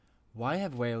Why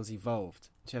have whales evolved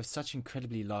to have such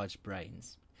incredibly large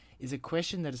brains? Is a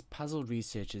question that has puzzled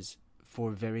researchers for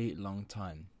a very long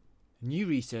time. New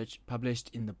research published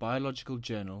in the Biological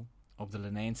Journal of the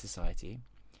Linnaean Society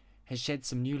has shed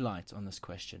some new light on this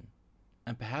question,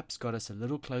 and perhaps got us a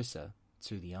little closer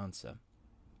to the answer.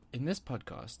 In this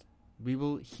podcast, we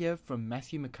will hear from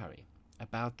Matthew McCurry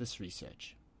about this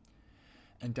research,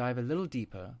 and dive a little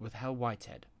deeper with Hal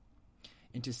Whitehead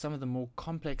into some of the more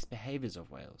complex behaviors of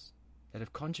whales that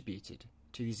have contributed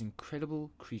to these incredible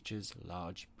creatures'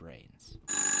 large brains.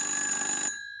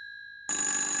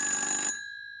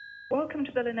 Welcome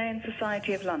to the Linnaean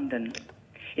Society of London.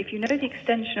 If you know the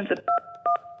extension of the...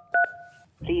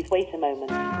 Please wait a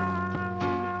moment.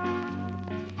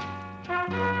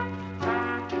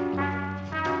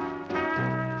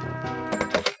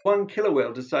 One killer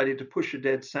whale decided to push a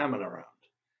dead salmon around.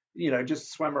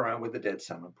 Just swam around with a dead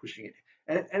salmon, pushing it.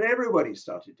 And everybody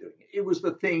started doing it. It was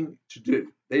the thing to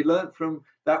do. They learned from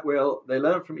that whale, they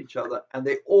learned from each other, and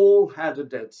they all had a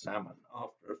dead salmon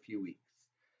after a few weeks.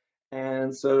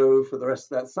 And so for the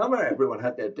rest of that summer, everyone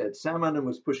had their dead salmon and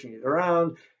was pushing it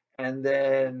around. And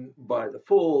then by the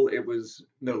fall, it was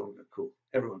no longer cool.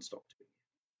 Everyone stopped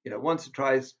doing it. Once or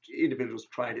twice, individuals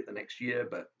tried it the next year,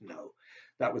 but no,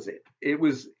 that was it. It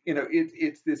was,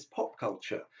 it's this pop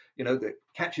culture, that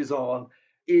catches on,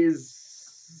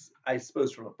 is, I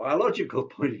suppose, from a biological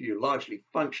point of view, largely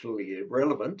functionally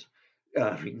irrelevant.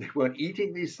 They weren't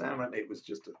eating these salmon. It was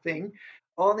just a thing.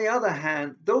 On the other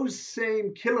hand, those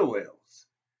same killer whales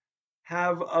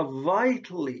have a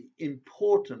vitally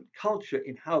important culture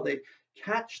in how they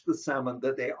catch the salmon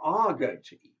that they are going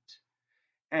to eat.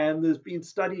 And there's been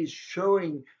studies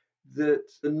showing that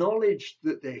the knowledge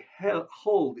that they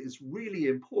hold is really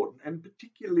important, and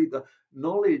particularly the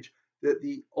knowledge that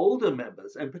the older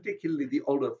members, and particularly the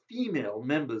older female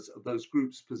members of those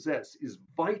groups possess, is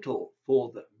vital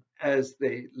for them as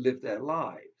they live their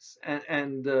lives.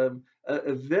 And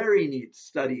a very neat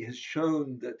study has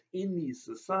shown that in these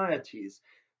societies,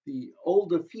 the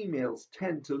older females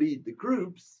tend to lead the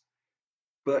groups,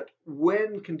 but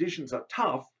when conditions are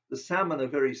tough, the salmon are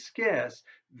very scarce,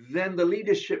 then the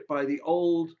leadership by the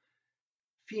old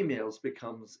females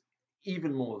becomes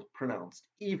even more pronounced,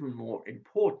 even more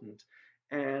important.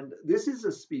 And this is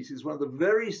a species, one of the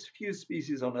very few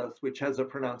species on Earth which has a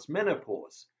pronounced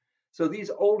menopause. So these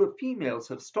older females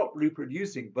have stopped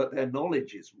reproducing, but their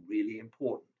knowledge is really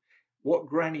important. What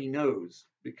Granny knows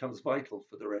becomes vital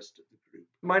for the rest of the group.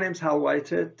 My name's Hal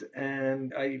Whitehead,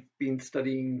 and I've been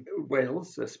studying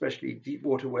whales, especially deep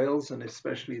water whales, and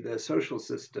especially their social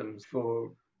systems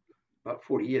for about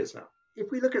 40 years now. If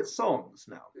we look at songs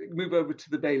now, move over to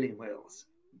the baleen whales.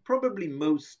 Probably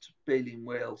most baleen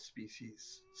whale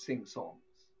species sing songs.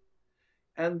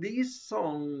 And these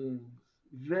songs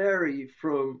vary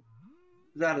from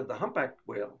that of the humpback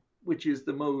whale, which is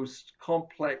the most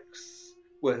complex,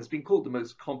 well, has been called the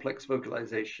most complex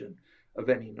vocalization of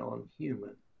any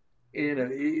non-human.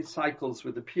 It cycles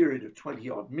with a period of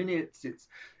 20-odd minutes. It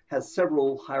has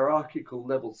several hierarchical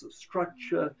levels of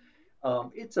structure.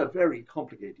 It's a very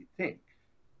complicated thing.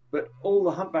 But all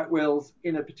the humpback whales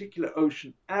in a particular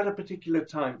ocean at a particular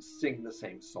time sing the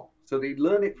same song. So they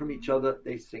learn it from each other,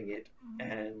 they sing it,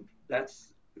 and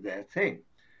that's their thing.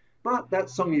 But that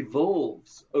song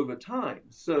evolves over time.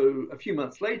 So a few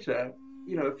months later,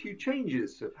 a few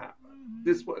changes have happened.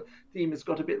 This theme has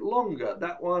got a bit longer.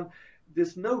 That one,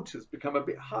 this note has become a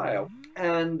bit higher.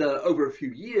 And over a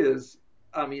few years,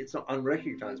 it's not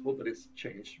unrecognizable, but it's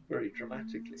changed very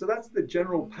dramatically. So that's the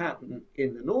general pattern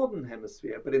in the Northern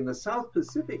Hemisphere. But in the South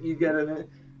Pacific, you get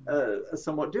a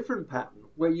somewhat different pattern,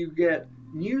 where you get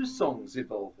new songs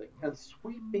evolving and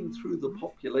sweeping through the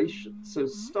population. So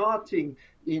starting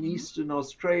in Eastern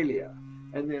Australia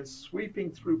and then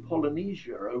sweeping through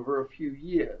Polynesia over a few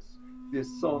years, this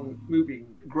song moving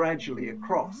gradually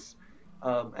across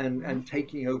and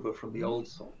taking over from the old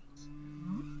songs.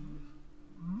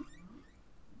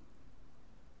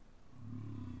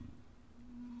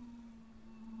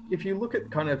 If you look at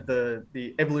kind of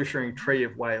the evolutionary tree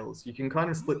of whales, you can kind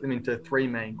of split them into three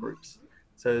main groups.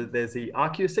 So there's the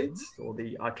archaeocetes, or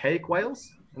the archaic whales,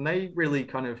 and they really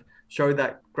kind of show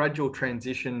that gradual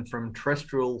transition from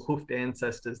terrestrial hoofed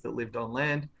ancestors that lived on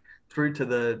land through to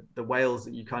the whales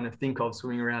that you kind of think of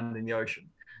swimming around in the ocean.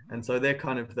 And so they're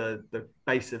kind of the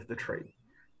base of the tree.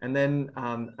 And then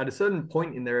at a certain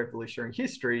point in their evolutionary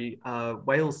history,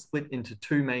 whales split into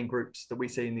two main groups that we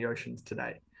see in the oceans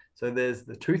today. So there's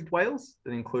the toothed whales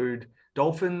that include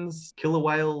dolphins, killer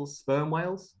whales, sperm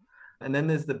whales. And then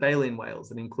there's the baleen whales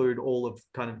that include all of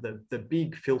kind of the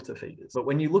big filter feeders. But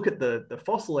when you look at the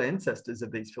fossil ancestors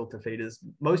of these filter feeders,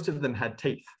 most of them had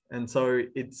teeth. And so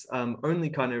it's only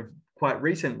kind of quite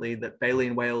recently that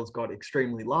baleen whales got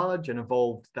extremely large and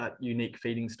evolved that unique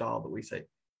feeding style that we see.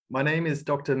 My name is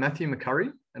Dr. Matthew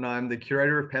McCurry, and I'm the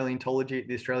curator of paleontology at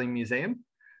the Australian Museum,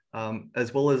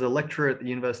 as well as a lecturer at the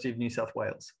University of New South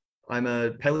Wales. I'm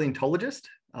a paleontologist,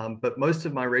 but most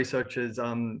of my research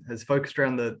has focused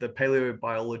around the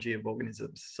paleobiology of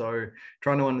organisms. So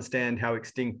trying to understand how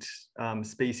extinct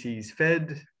species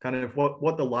fed, kind of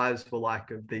what the lives were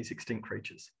like of these extinct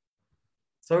creatures.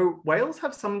 So whales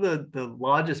have some of the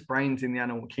largest brains in the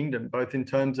animal kingdom, both in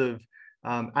terms of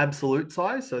absolute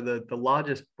size. So the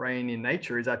largest brain in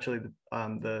nature is actually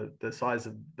the size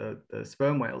of the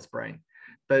sperm whale's brain.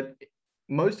 But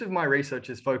most of my research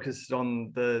is focused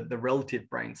on the relative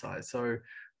brain size. So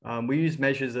we use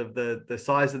measures of the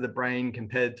size of the brain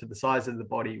compared to the size of the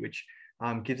body, which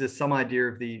gives us some idea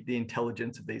of the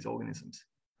intelligence of these organisms.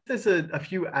 There's a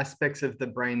few aspects of the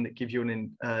brain that give you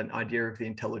an idea of the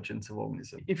intelligence of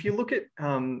organisms. If you look at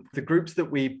the groups that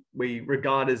we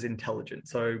regard as intelligent,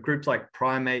 so groups like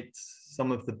primates,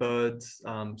 some of the birds,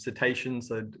 cetaceans,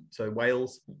 so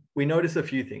whales, we notice a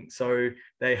few things. So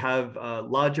they have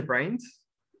larger brains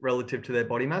relative to their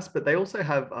body mass, but they also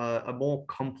have a more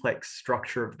complex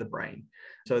structure of the brain.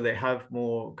 So they have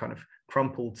more kind of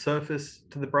crumpled surface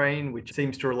to the brain, which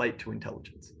seems to relate to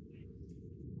intelligence.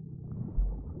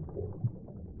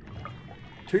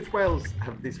 Toothed whales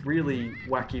have this really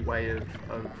wacky way of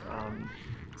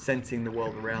sensing the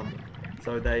world around them.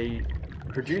 So they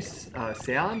produce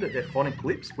sound at their phonic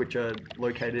lips, which are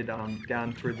located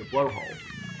down through the blowhole.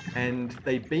 And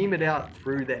they beam it out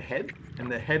through their head.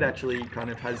 And the head actually kind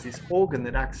of has this organ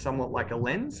that acts somewhat like a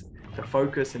lens to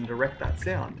focus and direct that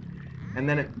sound. And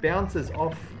then it bounces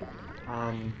off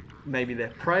maybe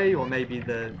their prey or maybe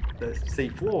the sea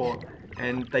floor,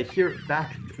 and they hear it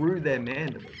back through their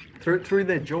mandible, through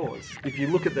their jaws. If you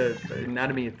look at the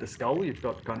anatomy of the skull, you've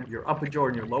got kind of your upper jaw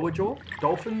and your lower jaw.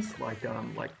 Dolphins, like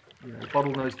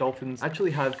bottlenose dolphins,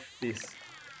 actually have this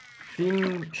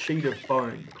thin sheet of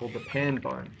bone called the pan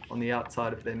bone on the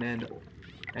outside of their mandible.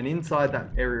 And inside that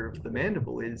area of the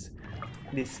mandible is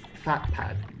this fat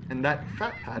pad. And that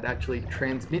fat pad actually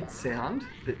transmits sound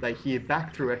that they hear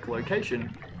back through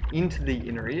echolocation into the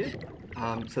inner ear,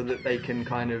 so that they can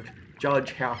kind of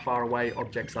judge how far away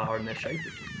objects are in their shape.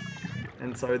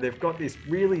 And so they've got this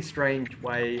really strange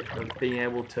way of being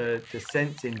able to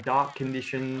sense in dark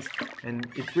conditions, and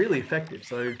it's really effective.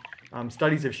 So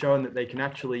studies have shown that they can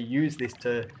actually use this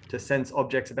to sense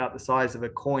objects about the size of a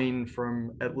coin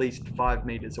from at least 5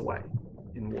 meters away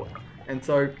in water. And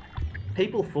so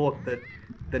people thought that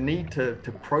the need to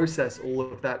process all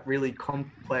of that really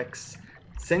complex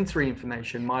sensory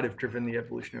information might have driven the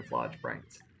evolution of large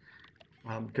brains.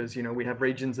 Because we have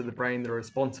regions of the brain that are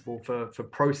responsible for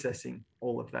processing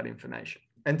all of that information.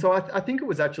 And so I think it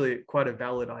was actually quite a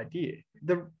valid idea.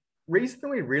 The reason that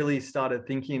we really started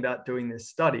thinking about doing this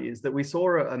study is that we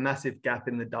saw a massive gap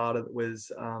in the data that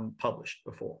was published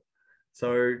before.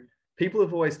 So people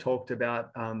have always talked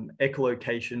about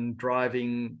echolocation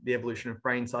driving the evolution of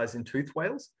brain size in toothed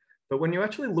whales. But when you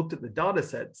actually looked at the data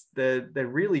sets, they're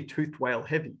really toothed whale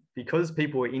heavy. Because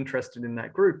people were interested in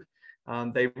that group,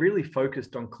 they really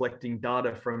focused on collecting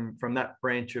data from that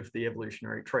branch of the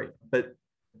evolutionary tree. But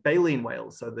baleen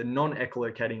whales, so the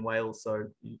non-echolocating whales, so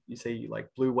you see like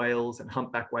blue whales and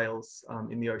humpback whales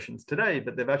in the oceans today,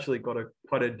 but they've actually got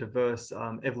quite a diverse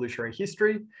evolutionary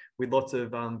history with lots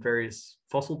of various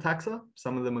fossil taxa.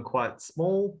 Some of them are quite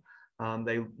small.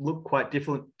 They look quite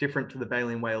different to the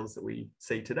baleen whales that we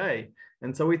see today.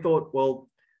 And so we thought, well,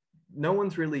 no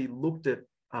one's really looked at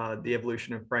the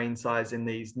evolution of brain size in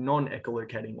these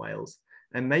non-echolocating whales.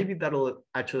 And maybe that'll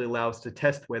actually allow us to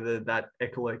test whether that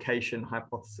echolocation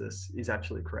hypothesis is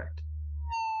actually correct.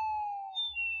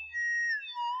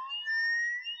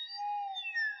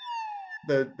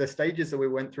 The stages that we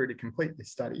went through to complete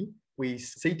this study, we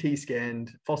CT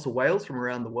scanned fossil whales from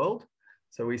around the world.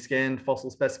 So we scanned fossil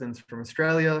specimens from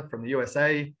Australia, from the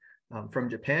USA, from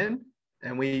Japan,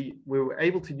 and we were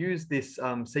able to use this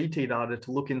CT data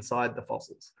to look inside the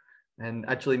fossils and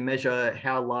actually measure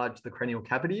how large the cranial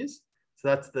cavity is. So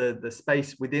that's the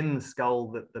space within the skull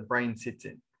that the brain sits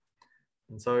in.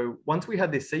 And so once we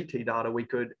had this CT data, we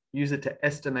could use it to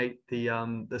estimate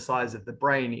the size of the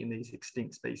brain in these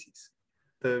extinct species.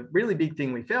 The really big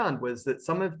thing we found was that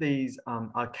some of these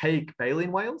archaic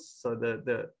baleen whales, so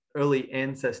the early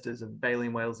ancestors of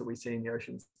baleen whales that we see in the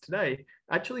oceans today,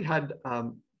 actually had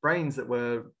brains that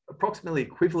were approximately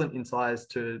equivalent in size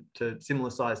to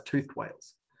similar sized toothed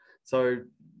whales. So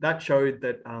that showed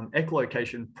that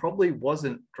echolocation probably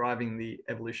wasn't driving the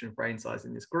evolution of brain size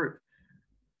in this group.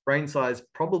 Brain size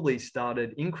probably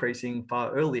started increasing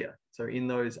far earlier. So in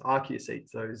those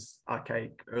archaeocetes, those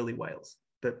archaic early whales,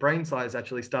 that brain size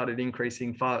actually started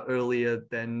increasing far earlier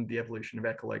than the evolution of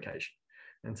echolocation.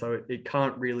 And so it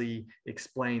can't really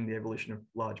explain the evolution of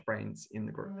large brains in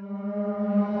the group.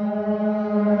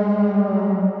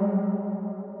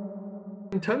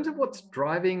 In terms of what's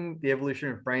driving the evolution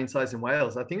of brain size in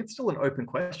whales, I think it's still an open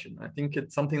question. I think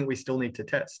it's something that we still need to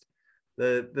test.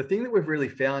 The thing that we've really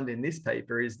found in this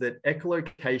paper is that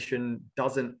echolocation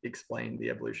doesn't explain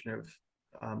the evolution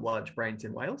of large brains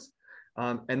in whales.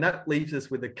 And that leaves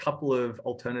us with a couple of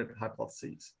alternative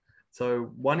hypotheses.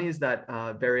 So one is that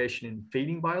variation in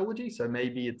feeding biology. So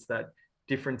maybe it's that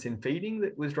difference in feeding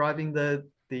that was driving the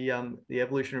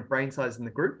evolution of brain size in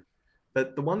the group.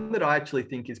 But the one that I actually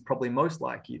think is probably most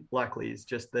likely is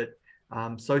just that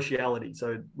sociality,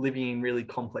 so living in really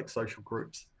complex social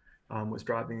groups, was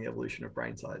driving the evolution of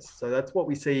brain size. So that's what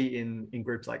we see in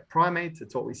groups like primates.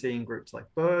 It's what we see in groups like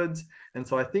birds. And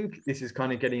so I think this is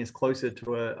kind of getting us closer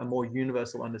to a more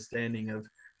universal understanding of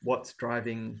what's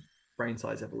driving brain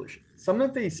size evolution. Some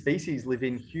of these species live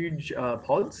in huge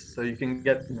pods. So you can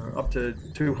get up to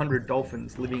 200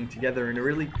 dolphins living together in a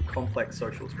really complex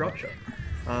social structure.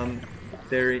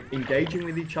 They're engaging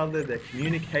with each other, they're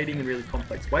communicating in really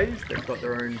complex ways, they've got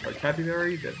their own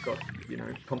vocabulary, they've got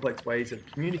complex ways of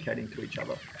communicating to each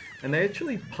other. And they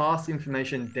actually pass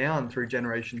information down through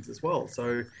generations as well.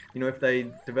 So, if they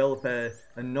develop a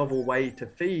novel way to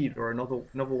feed or a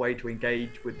novel way to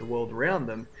engage with the world around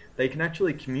them, they can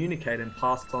actually communicate and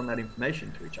pass on that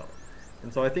information to each other.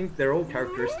 And so I think they're all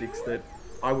characteristics that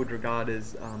I would regard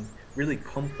as really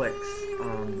complex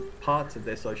parts of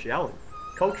their sociality.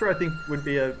 Culture, I think, would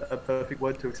be a perfect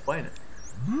word to explain it.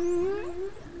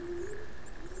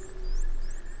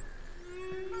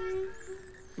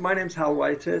 My name's Hal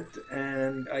Whitehead,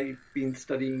 and I've been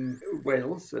studying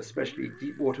whales, especially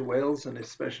deep water whales, and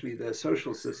especially their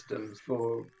social systems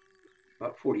for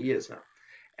about 40 years now.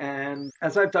 And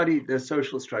as I've studied their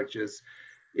social structures,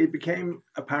 it became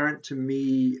apparent to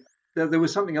me that there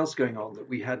was something else going on that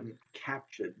we hadn't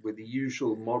captured with the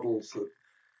usual models of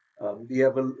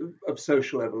of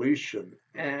social evolution.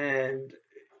 And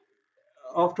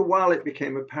after a while, it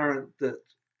became apparent that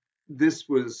this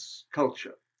was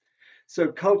culture.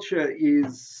 So culture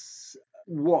is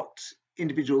what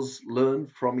individuals learn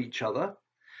from each other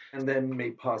and then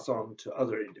may pass on to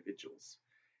other individuals.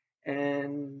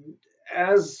 And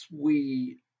as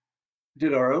we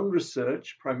did our own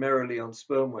research, primarily on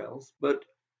sperm whales, but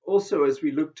also as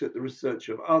we looked at the research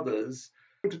of others,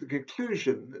 we came to the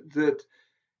conclusion that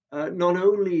not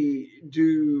only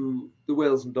do the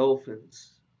whales and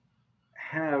dolphins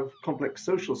have complex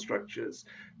social structures,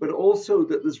 but also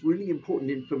that there's really important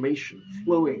information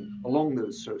flowing along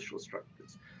those social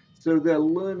structures. So they're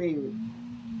learning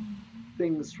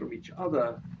things from each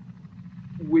other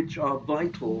which are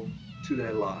vital to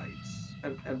their lives.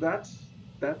 And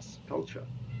that's culture.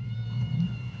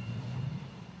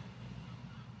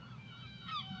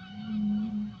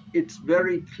 It's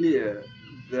very clear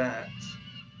that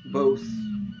both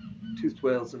toothed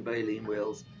whales and baleen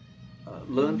whales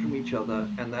learn from each other,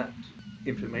 and that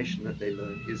information that they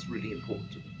learn is really important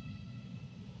to them.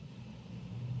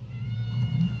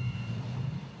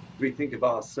 We think of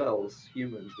ourselves,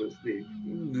 humans, as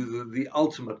the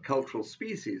ultimate cultural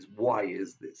species. Why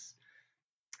is this?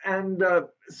 And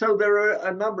so there are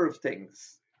a number of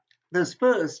things. There's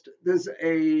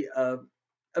a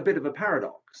bit of a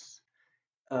paradox.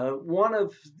 One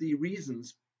of the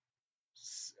reasons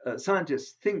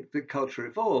scientists think that culture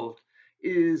evolved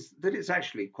is that it's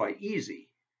actually quite easy.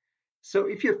 So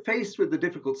if you're faced with a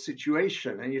difficult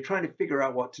situation and you're trying to figure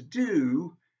out what to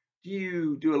do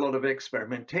you do a lot of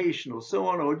experimentation or so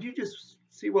on, or do you just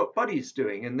see what Buddy's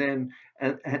doing and then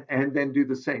do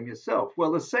the same yourself?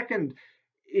 Well, the second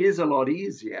is a lot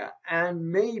easier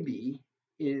and maybe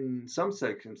in some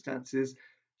circumstances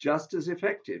just as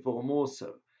effective or more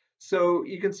so. So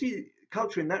you can see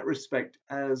culture in that respect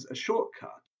as a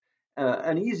shortcut,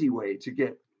 an easy way to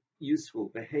get useful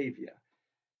behavior.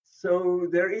 So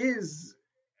there is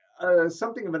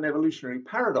something of an evolutionary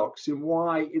paradox in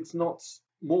why it's not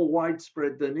more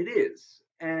widespread than it is.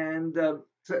 And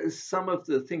so some of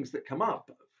the things that come up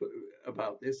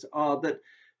about this are that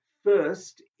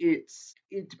first, it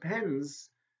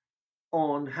depends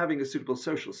on having a suitable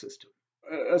social system.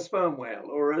 A sperm whale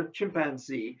or a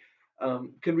chimpanzee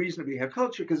can reasonably have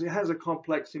culture because it has a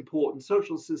complex, important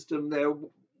social system. They're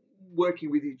working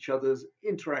with each other,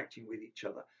 interacting with each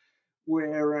other.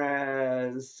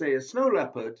 Whereas, say, a snow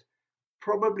leopard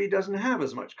probably doesn't have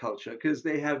as much culture because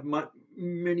they have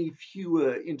many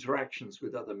fewer interactions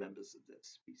with other members of their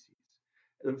species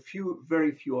and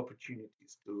very few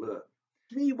opportunities to learn.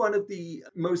 To me, one of the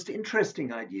most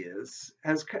interesting ideas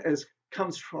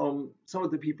comes from some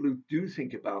of the people who do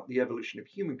think about the evolution of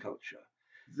human culture.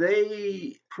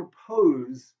 They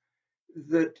propose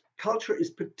that culture is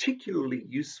particularly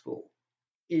useful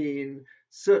in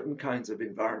certain kinds of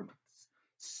environments.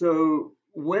 So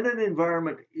when an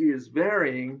environment is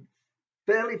varying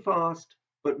fairly fast,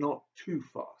 but not too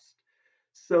fast,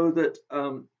 so that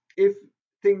if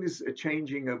things are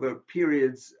changing over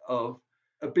periods of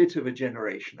a bit of a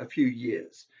generation, a few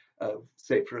years,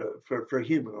 say for a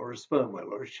human or a sperm whale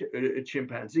or a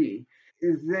chimpanzee,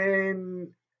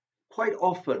 then quite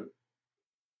often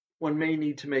one may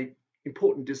need to make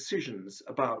important decisions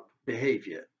about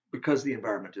behavior because the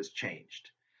environment has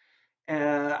changed.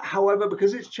 However,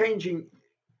 because it's changing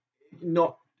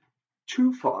not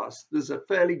too fast, there's a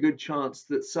fairly good chance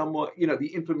that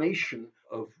the information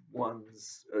of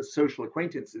one's social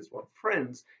acquaintances, one's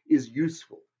friends, is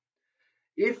useful.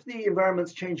 If the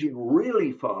environment's changing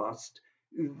really fast,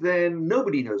 then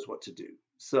nobody knows what to do.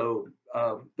 So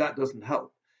that doesn't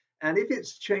help. And if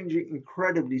it's changing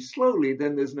incredibly slowly,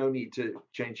 then there's no need to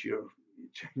change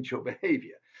your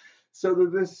behavior. So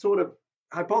there's this sort of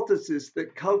hypothesis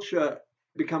that culture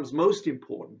becomes most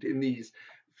important in these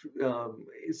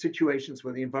situations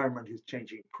where the environment is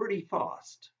changing pretty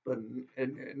fast, but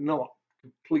not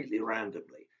completely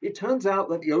randomly. It turns out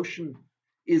that the ocean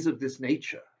is of this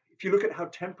nature. If you look at how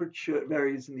temperature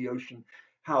varies in the ocean,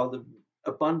 how the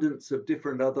abundance of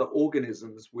different other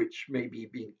organisms which may be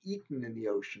being eaten in the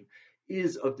ocean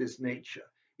is of this nature.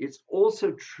 It's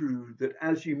also true that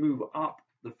as you move up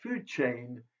the food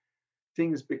chain,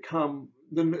 things become,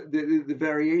 the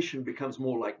variation becomes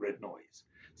more like red noise.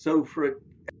 So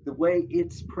the way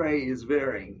its prey is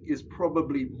varying is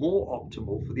probably more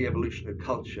optimal for the evolution of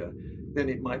culture than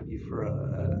it might be for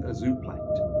a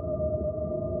zooplankton.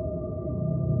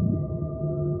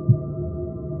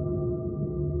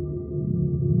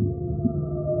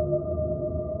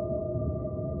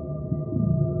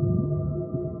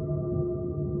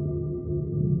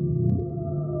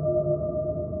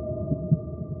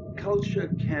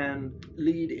 Culture can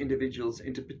lead individuals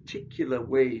into particular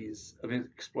ways of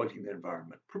exploiting their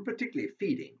environment, particularly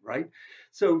feeding, right?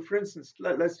 So, for instance,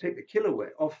 let's take the killer whale.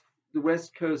 Off the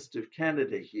west coast of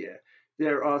Canada here,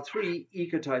 there are 3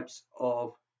 ecotypes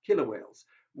of killer whales.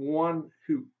 One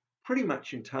who pretty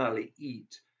much entirely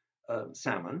eat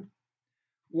salmon,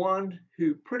 one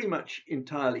who pretty much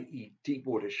entirely eat deep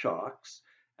water sharks,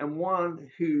 and one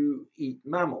who eat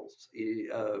mammals,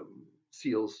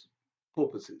 seals,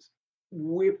 porpoises.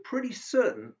 We're pretty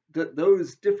certain that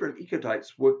those different ecotypes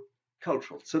were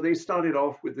cultural. So they started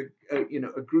off with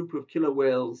a group of killer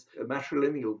whales, a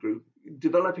matrilineal group,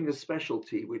 developing a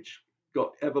specialty which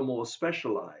got ever more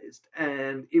specialized,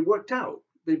 and it worked out.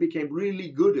 They became really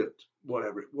good at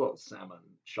whatever it was, salmon,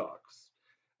 sharks,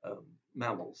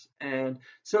 mammals. And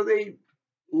so they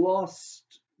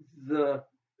lost the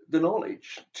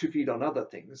knowledge to feed on other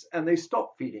things, and they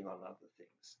stopped feeding on other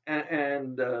things.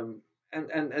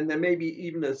 And there may be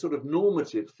even a sort of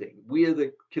normative thing. We're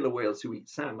the killer whales who eat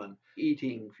salmon.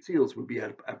 Eating seals would be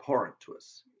abhorrent to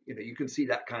us. You can see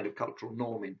that kind of cultural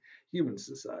norm in human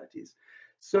societies.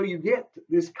 So you get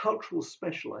this cultural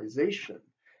specialization,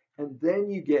 and then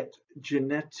you get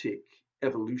genetic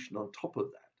evolution on top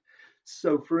of that.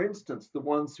 So, for instance, the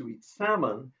ones who eat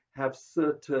salmon have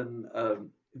certain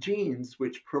genes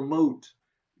which promote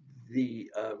the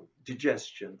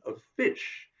digestion of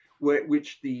fish,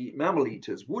 which the mammal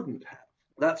eaters wouldn't have.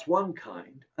 That's one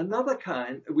kind. Another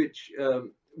kind, which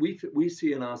we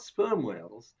see in our sperm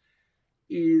whales,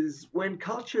 is when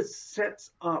culture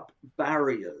sets up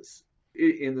barriers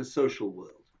in the social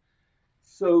world.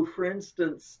 So, for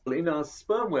instance, in our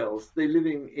sperm whales, they're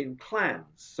living in clans.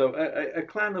 So a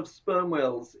clan of sperm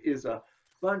whales is a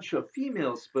bunch of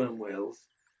female sperm whales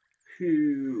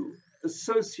who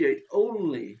associate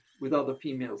only with other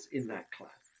females in that clan.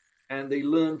 And they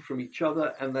learn from each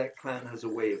other, and that clan has a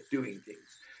way of doing things.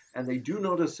 And they do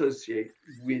not associate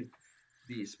with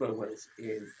the sperm whales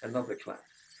in another clan.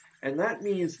 And that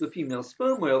means the female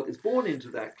sperm whale is born into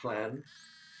that clan,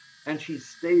 and she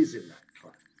stays in that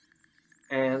clan.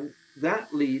 And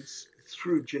that leads,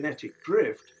 through genetic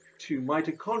drift, to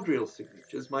mitochondrial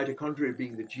signatures, mitochondria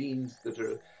being the genes that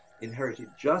are inherited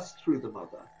just through the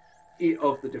mother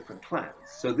of the different clans.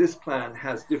 So this clan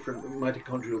has different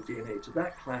mitochondrial DNA to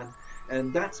that clan,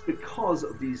 and that's because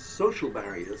of these social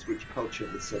barriers which culture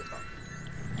has set up.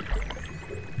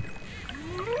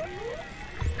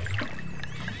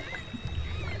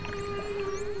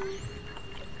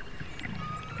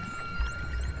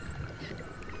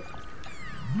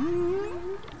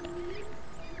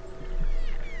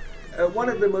 one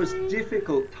of the most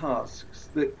difficult tasks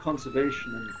that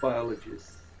conservation and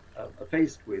biologists are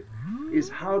faced with is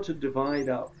how to divide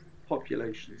up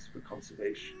populations for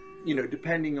conservation.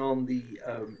 Depending on the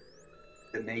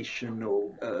nation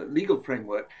or legal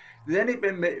framework, then it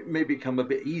may become a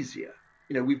bit easier.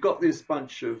 We've got this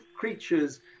bunch of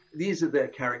creatures, these are their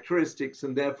characteristics,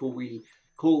 and therefore we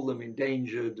call them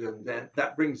endangered, and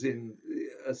that brings in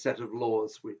a set of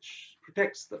laws which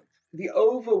protects them. The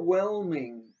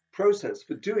overwhelming process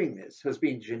for doing this has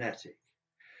been genetic.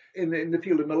 In the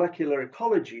field of molecular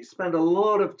ecology, spend a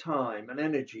lot of time and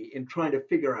energy in trying to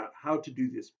figure out how to do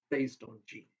this based on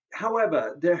genes.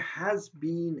 However, there has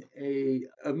been a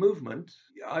movement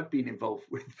I've been involved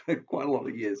with for quite a lot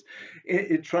of years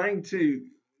in trying to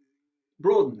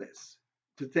broaden this,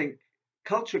 to think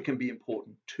culture can be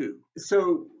important too.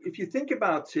 So if you think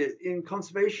about it, in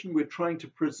conservation, we're trying to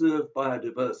preserve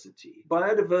biodiversity.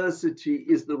 Biodiversity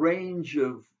is the range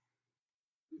of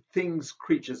things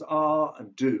creatures are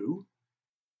and do.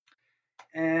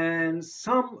 And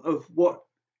some of what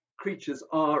creatures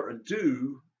are and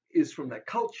do is from their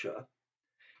culture.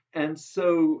 And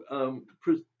so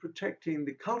protecting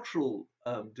the cultural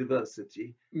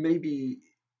diversity may be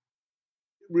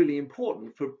really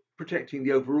important for protecting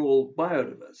the overall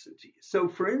biodiversity. So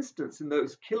for instance, in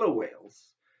those killer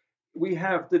whales, we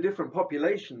have the different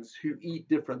populations who eat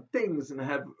different things and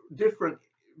have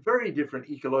very different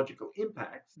ecological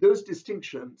impacts. Those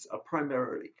distinctions are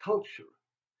primarily cultural.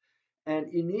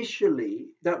 And initially,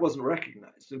 that wasn't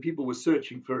recognized, and people were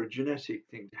searching for a genetic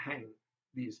thing to hang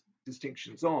these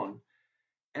distinctions on.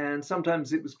 And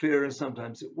sometimes it was clear and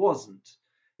sometimes it wasn't.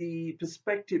 The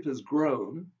perspective has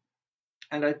grown,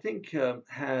 and I think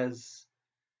has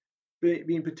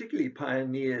been particularly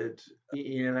pioneered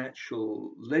in an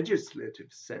actual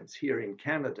legislative sense here in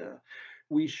Canada.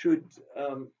 We should,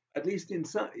 at least in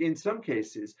some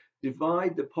cases,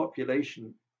 divide the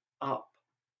population up,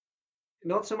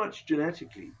 not so much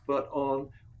genetically, but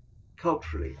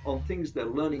culturally, on things they're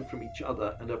learning from each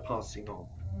other and are passing on.